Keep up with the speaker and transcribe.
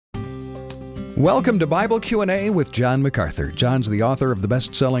Welcome to Bible Q&A with John MacArthur. John's the author of the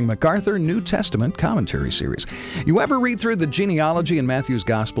best-selling MacArthur New Testament Commentary Series. You ever read through the genealogy in Matthew's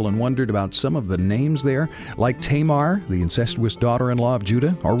Gospel and wondered about some of the names there? Like Tamar, the incestuous daughter-in-law of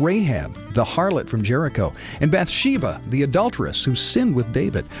Judah, or Rahab, the harlot from Jericho, and Bathsheba, the adulteress who sinned with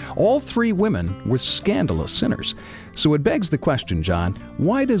David. All three women were scandalous sinners. So it begs the question, John,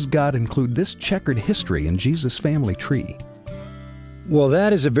 why does God include this checkered history in Jesus' family tree? Well,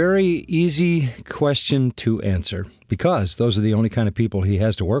 that is a very easy question to answer because those are the only kind of people he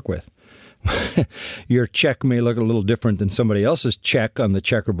has to work with. Your check may look a little different than somebody else's check on the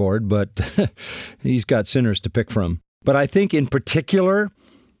checkerboard, but he's got sinners to pick from. But I think in particular,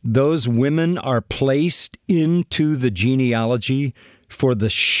 those women are placed into the genealogy for the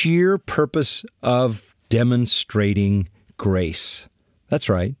sheer purpose of demonstrating grace. That's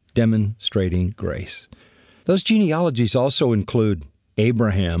right, demonstrating grace. Those genealogies also include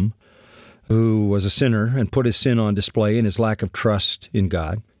Abraham, who was a sinner and put his sin on display in his lack of trust in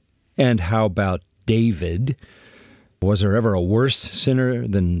God. And how about David? Was there ever a worse sinner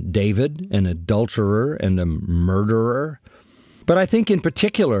than David, an adulterer and a murderer? But I think in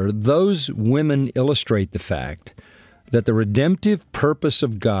particular, those women illustrate the fact that the redemptive purpose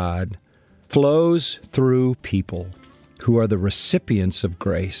of God flows through people who are the recipients of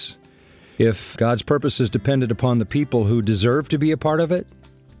grace. If God's purposes depended upon the people who deserve to be a part of it,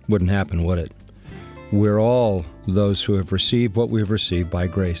 wouldn't happen, would it? We're all those who have received what we've received by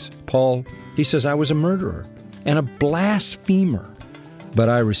grace. Paul, he says, I was a murderer and a blasphemer, but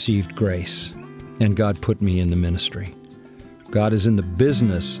I received grace, and God put me in the ministry. God is in the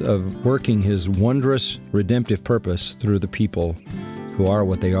business of working his wondrous redemptive purpose through the people who are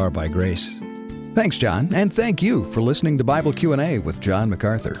what they are by grace. Thanks, John, and thank you for listening to Bible Q&A with John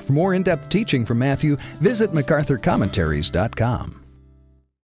MacArthur. For more in-depth teaching from Matthew, visit MacArthurCommentaries.com.